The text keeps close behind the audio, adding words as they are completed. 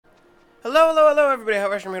Hello, everybody.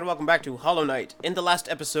 Hyreztrom here, and welcome back to Hollow Knight. In the last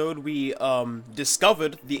episode, we,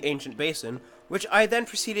 discovered the ancient basin, which I then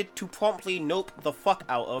proceeded to promptly nope the fuck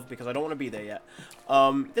out of, because I don't want to be there yet.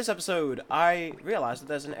 This episode, I realized that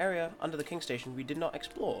there's an area under the King Station we did not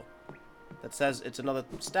explore. That says it's another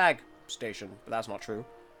stag station, but that's not true.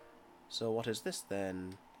 So what is this,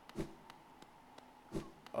 then?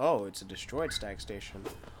 Oh, it's a destroyed stag station.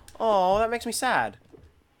 Oh, that makes me sad.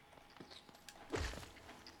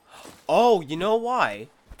 Oh, you know why?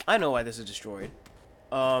 I know why this is destroyed.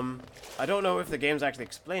 I don't know if the game's actually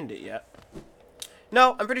explained it yet.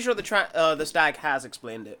 No, I'm pretty sure the stag has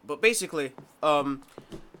explained it. But basically,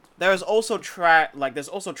 there's also tramways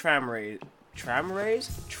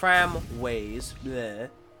bleh,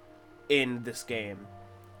 in this game.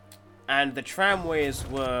 And the tramways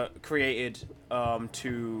were created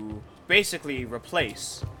to basically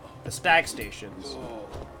replace the stag stations.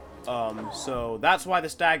 So that's why the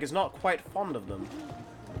stag is not quite fond of them.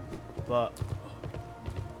 But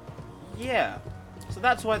yeah. So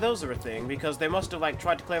that's why those are a thing, because they must have, like,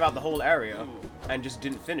 tried to clear out the whole area and just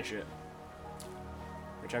didn't finish it.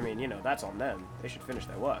 Which, I mean, you know, that's on them. They should finish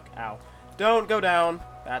their work. Ow. Don't go down.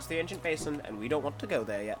 That's the ancient basin, and we don't want to go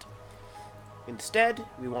there yet. Instead,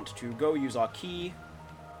 we want to go use our key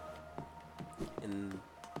in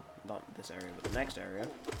not this area, but the next area.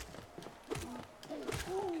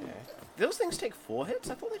 Okay. Those things take 4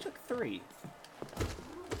 hits? I thought they took 3.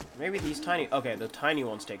 Maybe these tiny... Okay, the tiny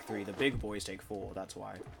ones take 3. The big boys take 4. That's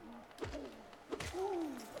why.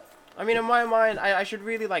 I mean, in my mind, I should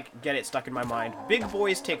really, like, get it stuck in my mind. Big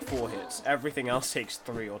boys take 4 hits. Everything else takes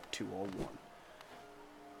 3 or 2 or 1.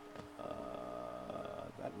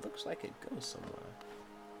 That looks like it goes somewhere.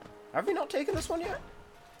 Have we not taken this one yet?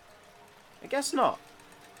 I guess not.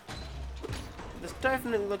 This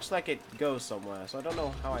definitely looks like it goes somewhere, so I don't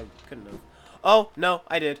know how I couldn't have. Oh, no,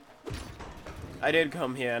 I did. I did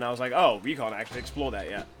come here, and I was like, oh, we can't actually explore that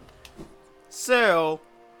yet. So,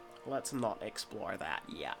 let's not explore that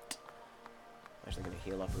yet. I'm actually going to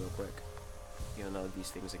heal up real quick. Even though these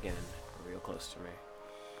things, again, are real close to me.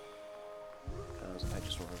 Because I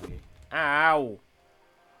just want to be... Ow!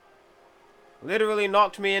 Literally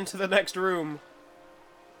knocked me into the next room.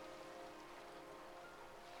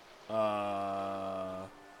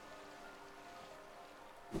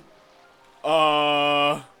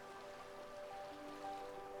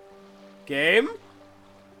 Game?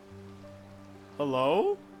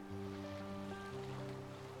 Hello?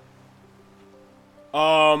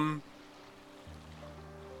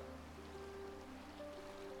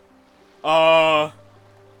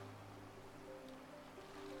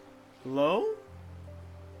 Hello?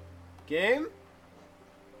 Game?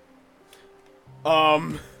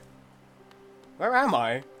 Where am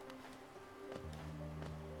I?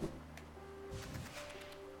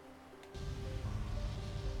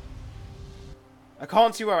 I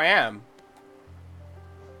can't see where I am.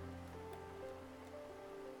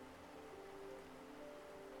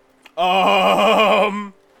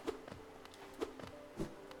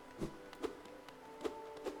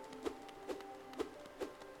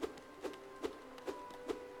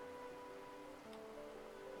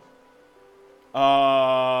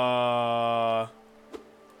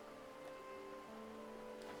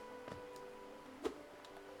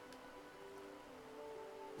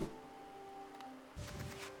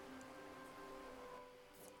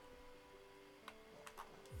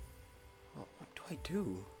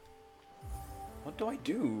 What do I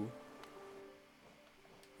do?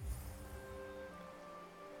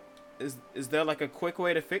 Is there like a quick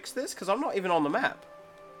way to fix this? Because I'm not even on the map.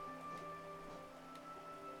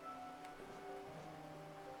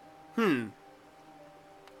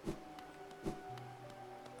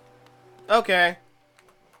 Okay.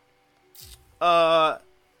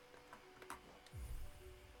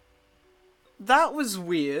 That was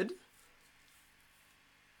weird.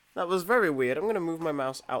 That was very weird. I'm gonna move my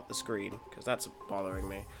mouse out the screen, because that's bothering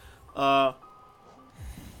me. So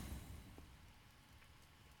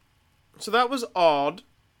that was odd.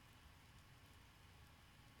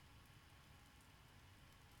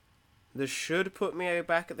 This should put me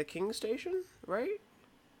back at the King Station, right?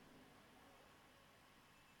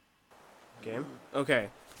 Game? Okay.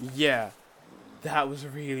 Yeah. That was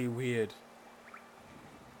really weird.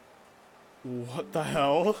 What the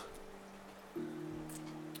hell?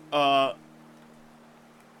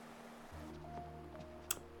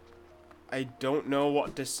 I don't know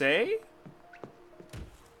what to say.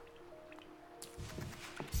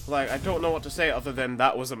 Like, I don't know what to say other than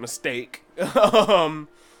that was a mistake. Oh,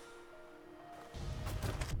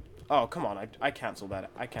 come on. I canceled that.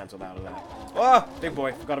 I canceled out of that. Oh, big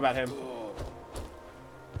boy. Forgot about him.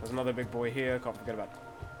 there's another big boy here. Can't forget about...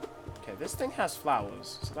 Okay, this thing has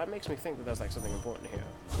flowers, so that makes me think that there's like something important here.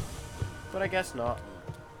 But I guess not.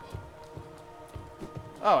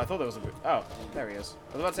 Oh, I thought there was a big... Oh, there he is.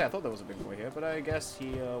 I was about to say, I thought there was a big boy here, but I guess he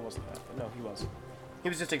wasn't there. But no, he was. He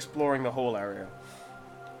was just exploring the whole area.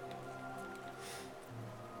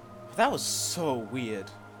 That was so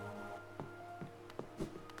weird.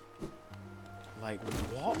 Like,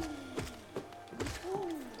 what?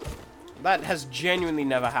 That has genuinely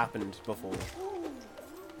never happened before.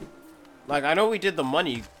 Like, I know we did the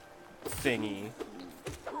money thingy.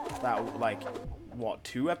 That, like, what,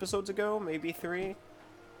 2 episodes ago? Maybe 3?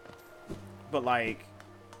 But, like,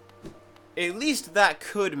 at least that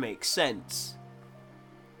could make sense.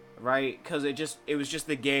 Right? Because it was just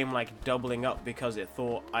the game, like, doubling up because it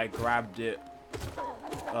thought I grabbed it,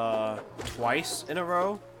 twice in a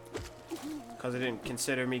row. Because it didn't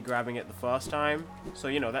consider me grabbing it the first time. So,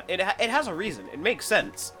 you know, that it has a reason. It makes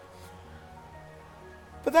sense.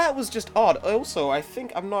 But that was just odd. Also, I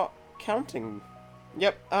think I'm not counting.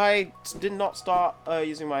 Yep, I did not start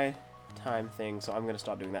using my time thing, so I'm going to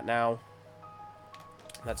start doing that now.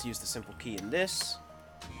 Let's use the simple key in this.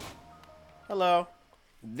 Hello.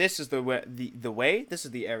 This is the way. This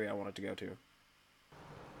is the area I wanted to go to.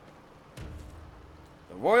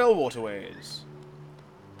 The Royal Waterways.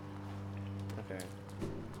 Okay.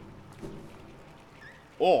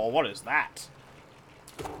 Oh, what is that?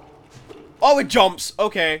 Oh, it jumps!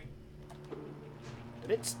 Okay.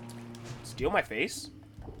 Did it steal my face?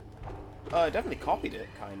 It definitely copied it,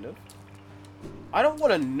 kind of. I don't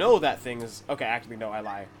want to know that thing is... Okay, actually, no, I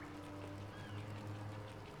lie.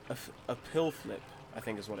 A pill flip, I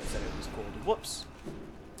think is what it said it was called. Whoops.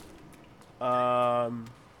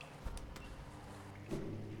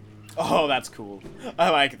 Oh, that's cool. I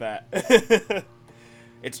like that.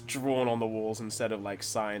 It's drawn on the walls instead of, like,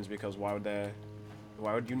 signs, because why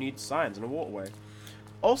would you need signs in a waterway?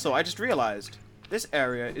 Also, I just realized this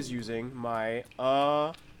area is using my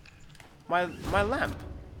my lamp.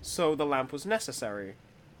 So the lamp was necessary.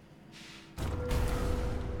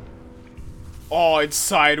 Oh, it's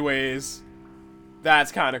sideways.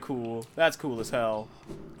 That's kind of cool. That's cool as hell.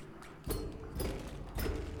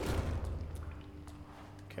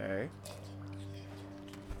 Okay.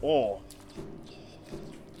 Oh.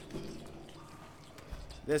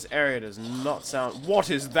 This area does not sound... What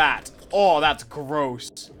is that? Oh, that's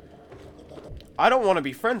gross. I don't want to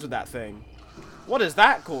be friends with that thing. What is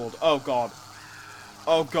that called? Oh, God.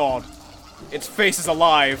 Oh, God. Its face is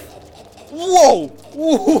alive. Whoa!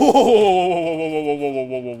 Whoa!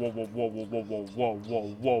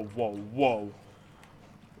 Whoa!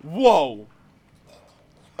 Whoa!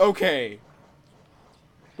 Okay.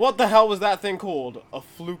 What the hell was that thing called? A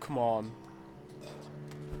flukemon.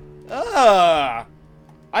 Ah!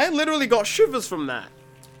 I literally got shivers from that.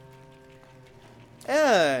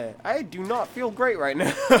 I do not feel great right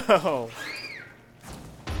now.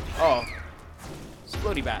 Oh.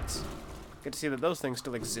 Splody bats. Good to see that those things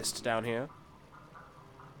still exist down here.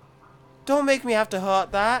 Don't make me have to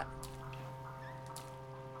hurt that.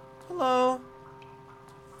 Hello.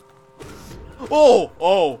 Oh!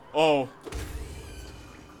 Oh! Oh.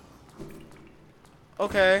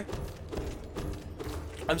 Okay.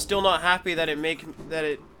 I'm still not happy that it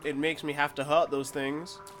makes me have to hurt those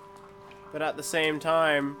things. But at the same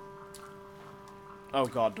time... Oh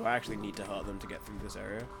god, do I actually need to hurt them to get through this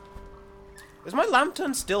area? Is my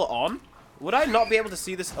lantern still on? Would I not be able to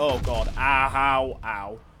see this? Oh god, ow,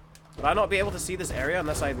 ow. Would I not be able to see this area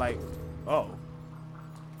unless I like... Oh.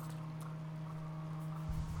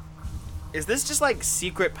 Is this just like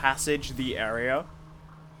secret passage the area?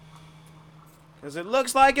 Because it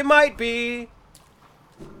looks like it might be.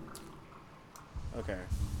 Okay.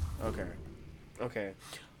 Okay. Okay.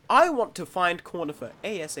 I want to find Cornifer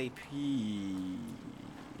ASAP.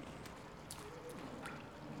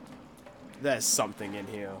 There's something in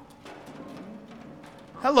here.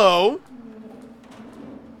 Hello?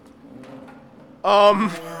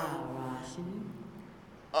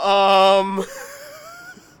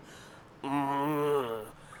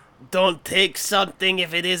 Don't take something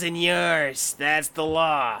if it isn't yours. That's the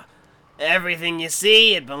law. Everything you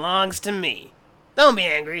see, it belongs to me. Don't be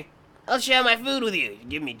angry. I'll share my food with you.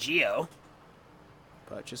 Give me Geo.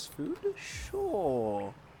 Purchase food?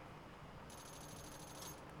 Sure.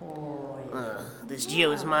 This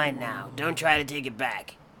Geo is mine now. Don't try to take it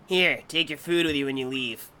back. Here, take your food with you when you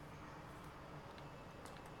leave.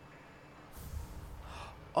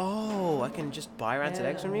 Oh, I can just buy rancid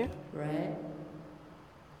eggs from you? Right.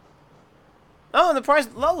 Oh, and the price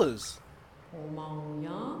lowers.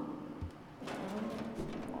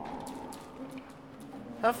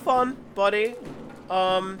 Have fun, buddy.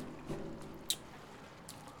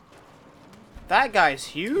 That guy's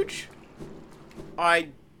huge. I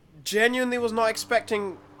genuinely was not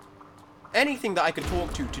expecting anything that I could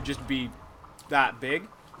talk to just be that big.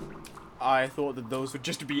 I thought that those would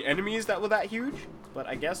just be enemies that were that huge, but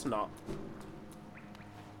I guess not.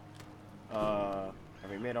 Have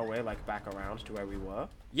we made our way, like, back around to where we were?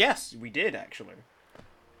 Yes, we did, actually.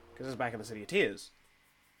 Because it's back in the City of Tears.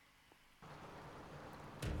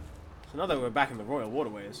 So now that we're back in the Royal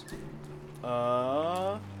Waterways.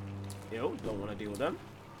 Ew, don't want to deal with them.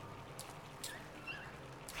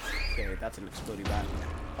 Okay, that's an exploding bat.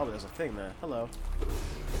 Oh, there's a thing there. Hello.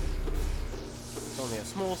 It's only a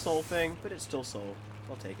small soul thing, but it's still soul.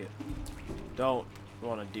 I'll take it. Don't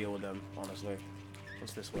want to deal with them, honestly.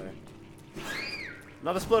 What's this way?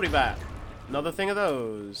 Another splody bat. Another thing of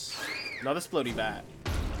those. Another splody bat.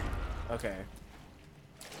 Okay.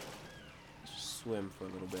 Let's just swim for a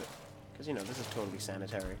little bit. Because, you know, this is totally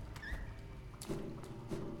sanitary.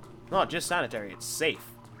 Not just sanitary, it's safe.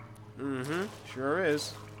 Mm-hmm. Sure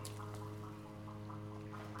is.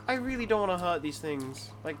 I really don't want to hurt these things.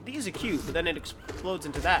 Like, these are cute, but then it explodes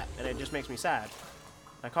into that, and it just makes me sad.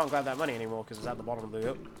 I can't grab that money anymore because it's at the bottom of the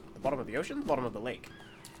ocean, the bottom of the lake.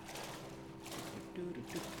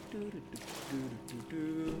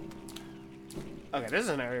 Okay, this is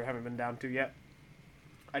an area we haven't been down to yet.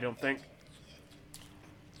 I don't think.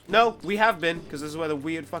 No, we have been, because this is where the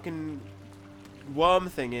weird fucking worm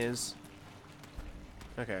thing is.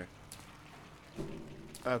 Okay.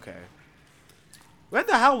 Okay. Where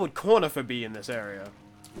the hell would Cornifer be in this area?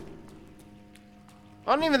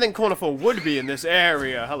 I don't even think Cornifer would be in this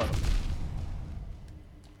area. Hello.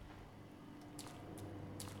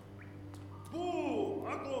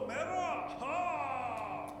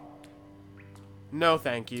 No,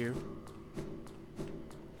 thank you.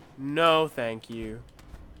 No, thank you.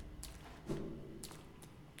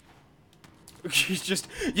 She's just,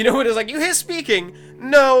 you know what it's like? You hear speaking?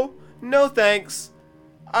 No, no thanks.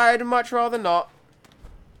 I'd much rather not.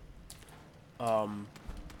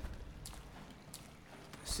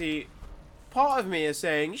 See, part of me is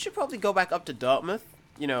saying you should probably go back up to Dartmouth.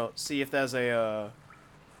 You know, see if there's a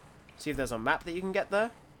map that you can get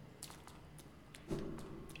there.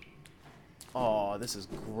 Oh, this is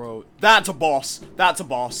gross. That's a boss. That's a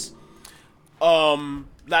boss.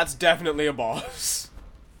 That's definitely a boss.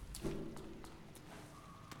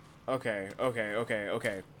 Okay, okay, okay,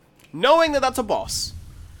 okay. Knowing that that's a boss.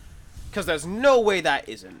 Because there's no way that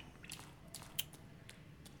isn't.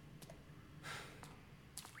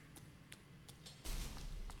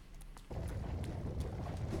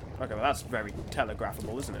 Okay, well that's very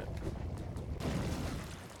telegraphable, isn't it?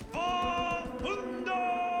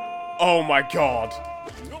 Oh my god.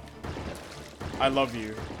 I love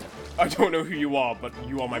you. I don't know who you are, but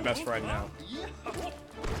you are my best friend now.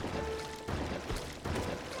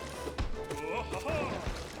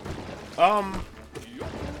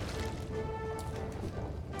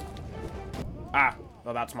 Ah,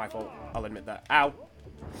 well that's my fault. I'll admit that. Ow.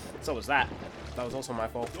 So was that. That was also my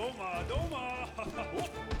fault.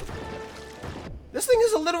 This thing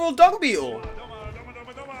is a literal dung beetle.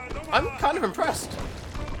 I'm kind of impressed.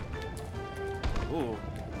 Ooh.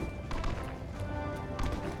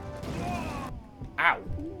 Ow.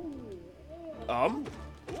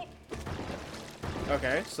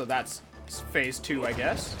 Okay, so that's phase 2, I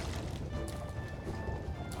guess.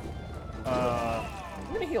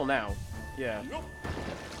 I'm gonna heal now. Yeah.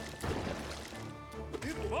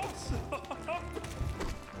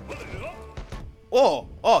 Oh!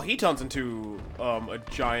 Oh, he turns into, a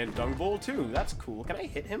giant dung ball, too. That's cool. Can I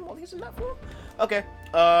hit him while he's in that form? Okay.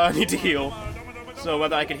 I need to heal. So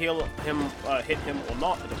whether I can heal him, hit him or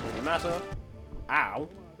not, it doesn't really matter. Ow.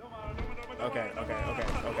 Okay, okay, okay,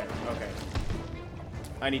 okay, okay.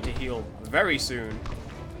 I need to heal very soon.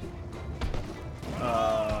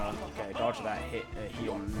 Okay, dodge that hit,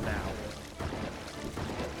 heal now.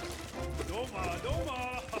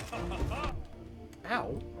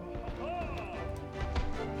 Ow.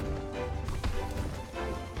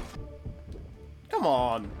 Come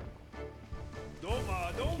on.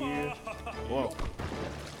 Whoa.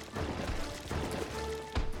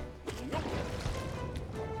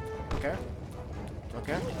 Okay.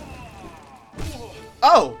 Okay.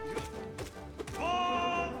 Oh!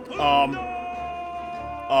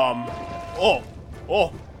 Oh!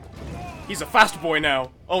 Oh! He's a fast boy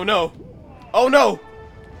now. Oh no. Oh no!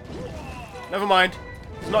 Never mind.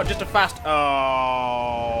 It's not just a fast...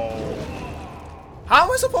 Oh. How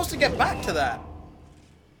am I supposed to get back to that?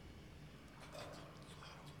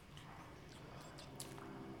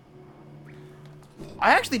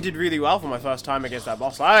 I actually did really well for my first time against that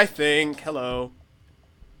boss, I think. Hello.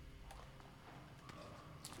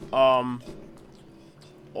 Oh,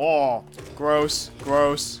 gross,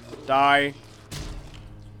 gross. Die.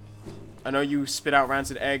 I know you spit out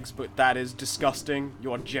rancid eggs, but that is disgusting.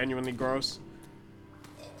 You are genuinely gross.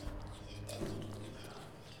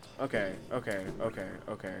 Okay, okay, okay,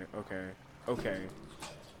 okay, okay, okay.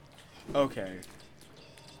 Okay.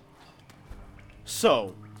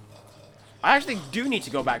 So, I actually do need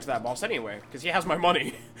to go back to that boss anyway, because he has my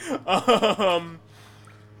money. Because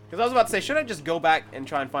I was about to say, should I just go back and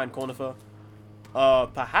try and find Cornifer?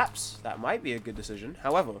 Perhaps that might be a good decision.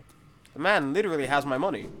 However, the man literally has my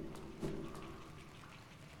money.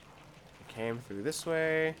 Came through this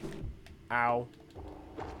way. Ow.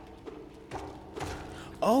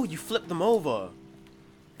 Oh, you flipped them over.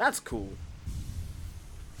 That's cool.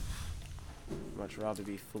 Much rather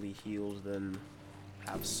be fully healed than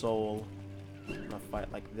have soul in a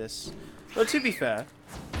fight like this. But to be fair,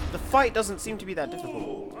 the fight doesn't seem to be that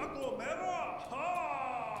difficult.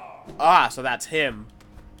 Ah, so that's him.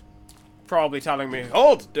 Probably telling me,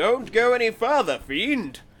 "Halt, don't go any further,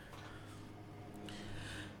 fiend."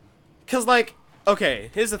 Because, like,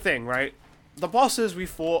 okay, here's the thing, right? The bosses we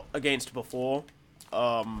fought against before,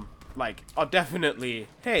 like, are definitely,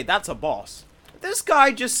 hey, that's a boss. This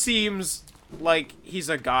guy just seems like he's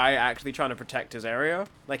a guy actually trying to protect his area.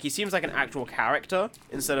 Like, he seems like an actual character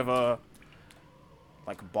instead of a,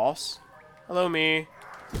 like, boss. Hello, me.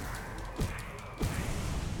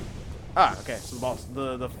 Ah, okay, so the boss,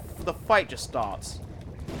 the fight just starts.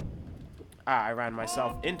 Ah, I ran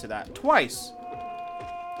myself into that twice.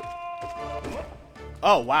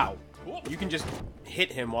 Oh, wow. You can just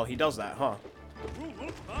hit him while he does that, huh?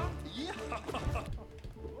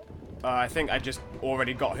 I think I just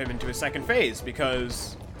already got him into his second phase,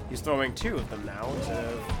 because he's throwing 2 of them now instead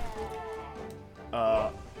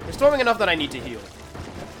of... he's throwing enough that I need to heal.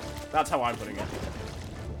 That's how I'm putting it.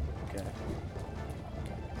 Okay.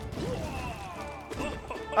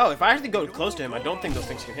 Oh, if I actually go close to him, I don't think those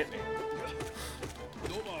things can hit me.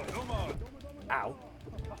 Ow.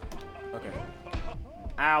 Okay.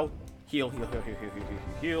 Ow. Heal, heal, heal, heal, heal, heal, heal,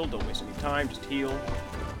 heal. Don't waste any time, just heal.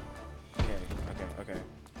 Okay, okay, okay.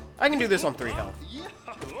 I can do this on 3 health.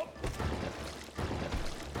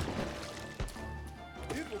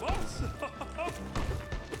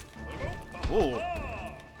 Ooh.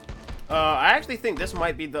 I actually think this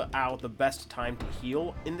might be the best time to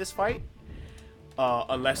heal in this fight.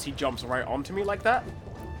 Unless he jumps right onto me like that.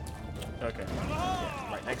 Okay.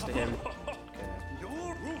 Yeah, right next to him.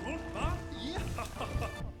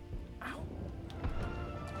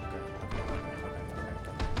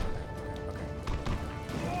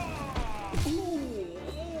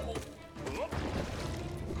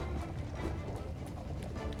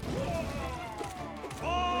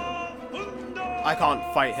 I can't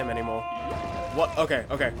fight him anymore. What? Okay,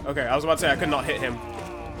 okay, okay. I was about to say I could not hit him.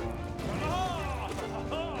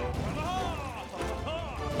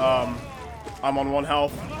 I'm on 1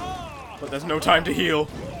 health, but there's no time to heal.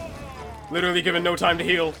 Literally given no time to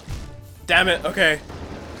heal. Damn it. Okay.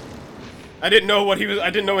 I didn't know what he was. I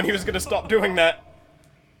didn't know when he was gonna stop doing that.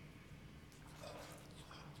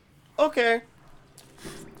 Okay.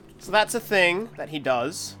 So that's a thing that he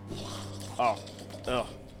does. Oh. Ugh.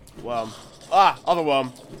 Worm. Ah, other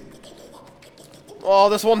worm. Oh,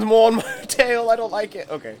 this one's more on my tail. I don't like it.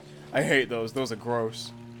 Okay. I hate those. Those are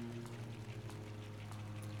gross.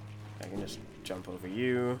 I can just jump over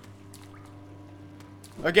you.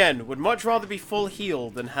 Again, would much rather be full heal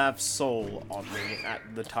than have soul on me at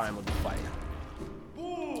the time of the fight.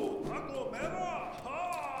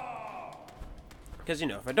 Because, you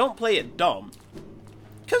know, if I don't play it dumb...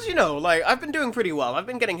 Because, you know, like, I've been doing pretty well. I've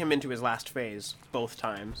been getting him into his last phase both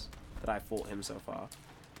times that I fought him so far.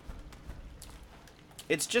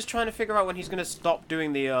 It's just trying to figure out when he's going to stop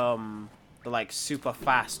doing the, like, super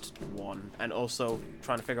fast one. And also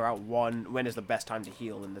trying to figure out when is the best time to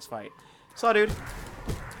heal in this fight. So, dude.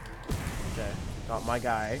 Okay, got my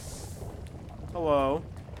guy. Hello.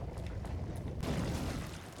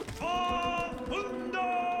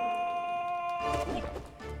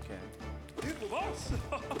 Okay.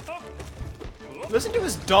 Listen to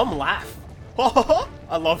his dumb laugh.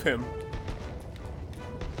 I love him.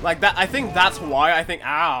 Like that, I think that's why I think,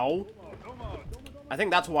 ow. I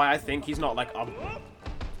think that's why I think he's not like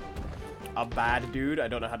a bad dude. I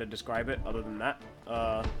don't know how to describe it other than that.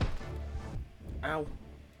 Ow.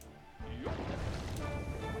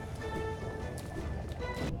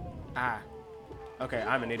 Ah. Okay,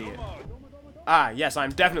 I'm an idiot. Ah, yes,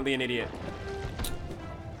 I'm definitely an idiot.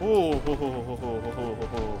 Ooh.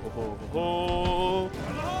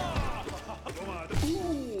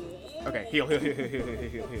 Okay, heal.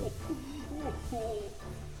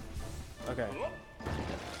 Okay.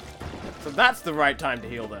 So that's the right time to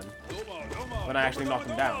heal then. When I actually knock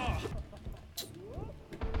him down.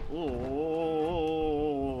 Ooh.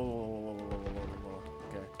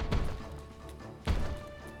 Okay.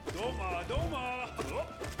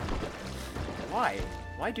 Why?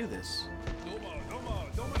 Why do this?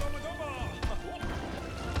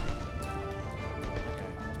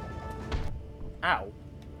 Ow.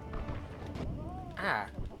 Ah.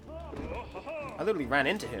 I literally ran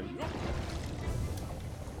into him.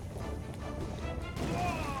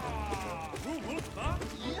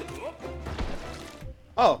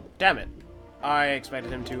 Oh, damn it. I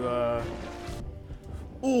expected him to,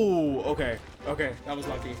 Ooh, okay. Okay, that was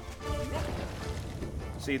lucky.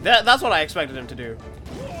 See, that's what I expected him to do.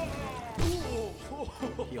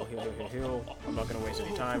 Heal, heal, heal, heal, heal. I'm not gonna waste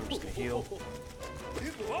any time. I'm just gonna heal.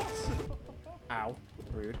 Ow.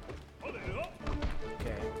 Rude.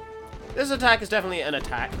 Okay. This attack is definitely an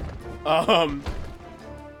attack.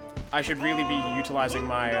 I should really be utilizing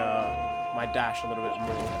my, my dash a little bit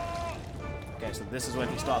more. Okay, so this is when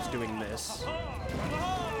he starts doing this.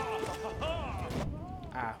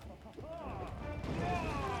 Ah.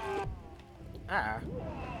 Ah.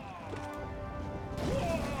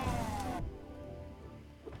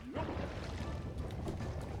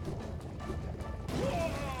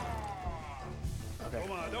 Okay.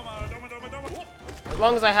 As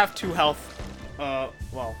long as I have 2 health,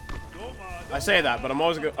 well, I say that, but I'm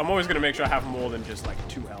always gonna make sure I have more than just like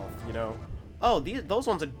 2 health, you know? Oh, those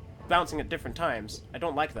ones are bouncing at different times. I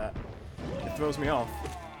don't like that. It throws me off.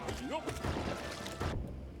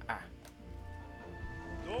 Ah.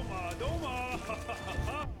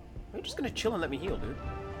 Are you just gonna chill and let me heal, dude?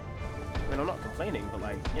 I mean, I'm not complaining, but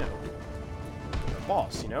like, you know, you're a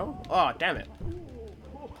boss, you know? Oh, damn it.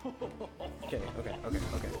 Okay, okay, okay,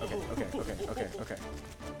 okay, okay, okay, okay, okay, okay.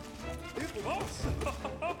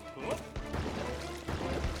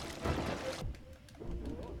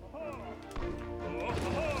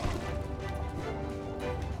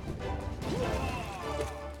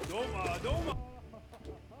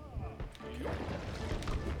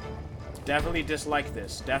 Definitely dislike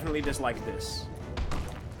this. Definitely dislike this.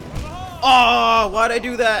 Oh, why'd I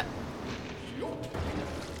do that?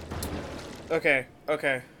 Okay,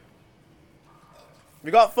 okay.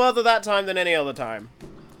 We got further that time than any other time.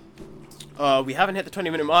 We haven't hit the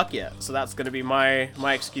 20-minute mark yet, so that's gonna be my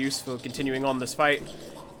excuse for continuing on this fight.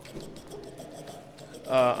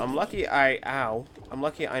 I'm lucky I'm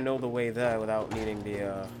lucky I know the way there without needing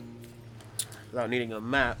the without needing a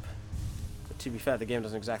map. But to be fair, the game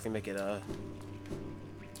doesn't exactly make it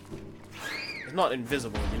it's not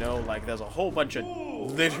invisible, you know, like there's a whole bunch of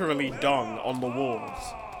literally dung on the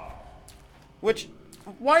walls. Which,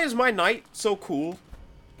 why is my knight so cool?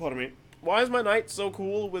 Pardon me. Why is my knight so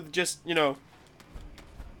cool with just, you know,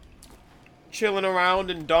 chilling around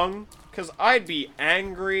in dung? Because I'd be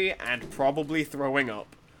angry and probably throwing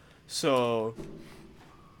up. So,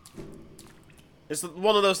 it's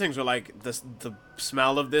one of those things where, like, the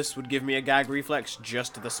smell of this would give me a gag reflex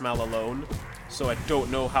just the smell alone. So I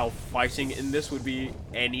don't know how fighting in this would be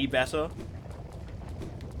any better.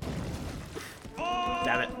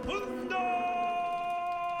 Damn it.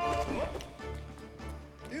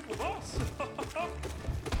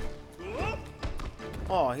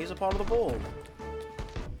 Oh, he's a part of the ball.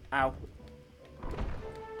 Ow.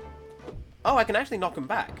 Oh, I can actually knock him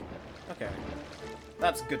back. Okay.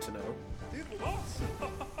 That's good to know.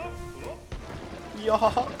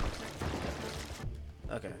 Yeah.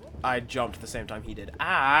 Okay. I jumped at the same time he did.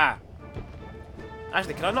 Ah!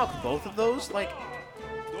 Actually, can I knock both of those? Like...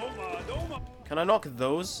 Can I knock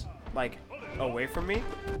those, like, away from me?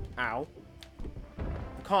 Ow.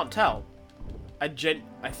 I can't tell. I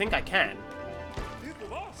think I can.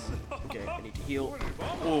 Okay, I need to heal.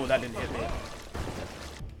 Oh, that didn't hit me.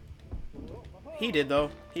 He did, though.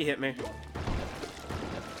 He hit me.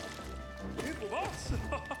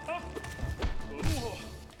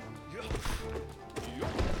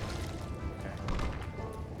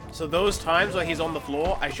 So those times where he's on the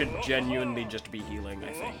floor, I should genuinely just be healing,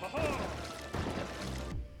 I think.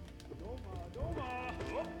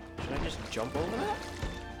 Should I just jump over that?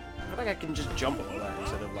 I feel like I can just jump over that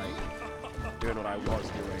instead of, like, doing what I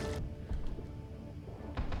was doing.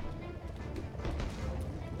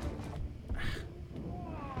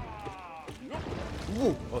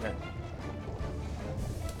 Woo! Okay.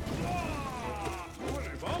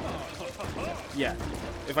 Yeah.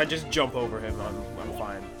 If I just jump over him, I'm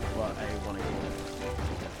fine. But I want to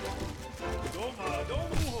heal.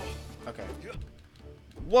 Okay.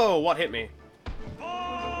 Whoa! What hit me?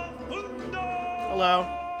 Hello.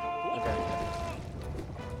 Okay.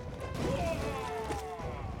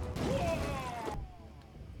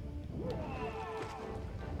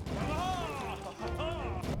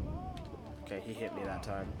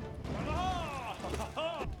 time.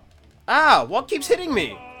 Ah! What keeps hitting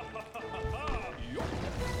me?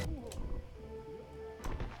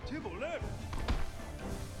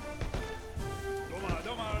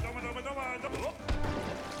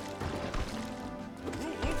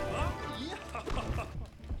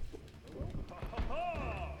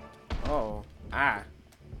 Oh. Ah.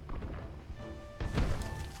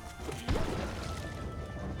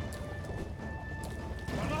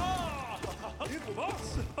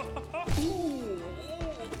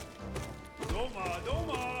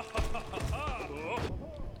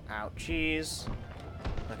 Ouchies.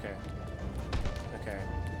 Okay. Okay.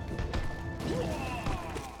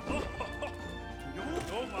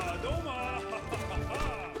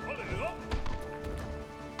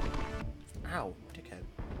 Ow, dickhead.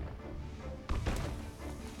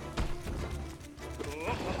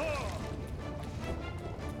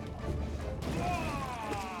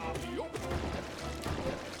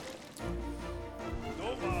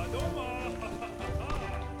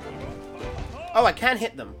 Oh, I can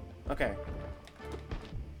hit them. Okay.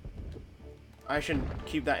 I should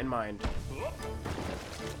keep that in mind.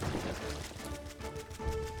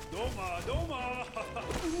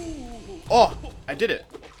 Oh, I did it.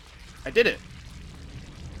 I did it.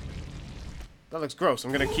 That looks gross.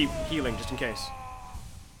 I'm gonna keep healing just in case.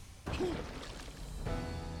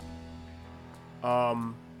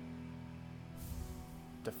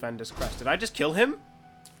 Defender's Crest. Did I just kill him?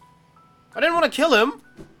 I didn't want to kill him!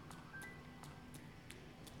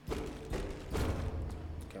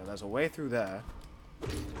 Okay, there's a way through there.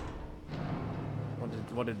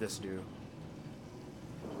 What did this do?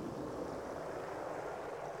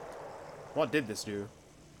 What did this do?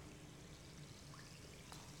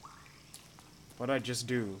 What did I just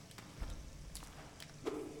do?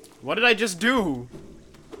 What did I just do?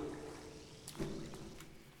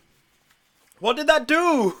 What did that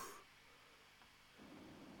do?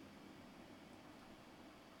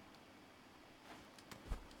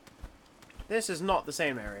 This is not the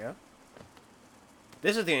same area.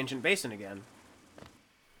 This is the ancient basin again.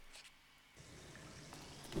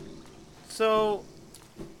 So...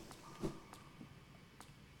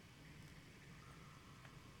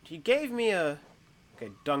 he gave me a...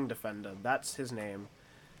 okay, Dung Defender. That's his name.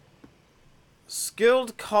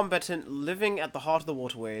 Skilled combatant living at the heart of the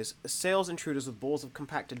waterways, assails intruders with balls of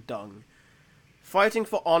compacted dung. Fighting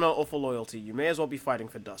for honor or for loyalty, you may as well be fighting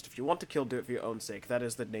for dust. If you want to kill, do it for your own sake. That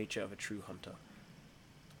is the nature of a true hunter.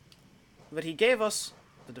 But he gave us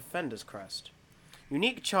the Defender's Crest.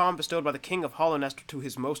 Unique charm bestowed by the King of Hollownest to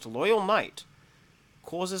his most loyal knight.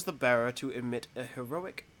 Causes the bearer to emit a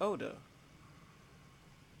heroic odor.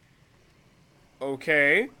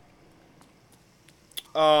 Okay.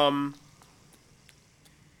 I'm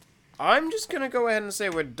just gonna go ahead and say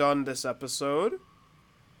we're done this episode.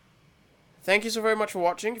 Thank you so very much for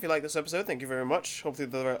watching. If you like this episode, thank you very much. Hopefully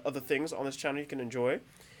there are other things on this channel you can enjoy.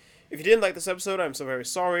 If you didn't like this episode, I'm so very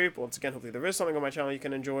sorry. But once again, hopefully there is something on my channel you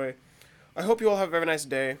can enjoy. I hope you all have a very nice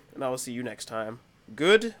day, and I will see you next time.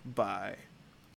 Goodbye.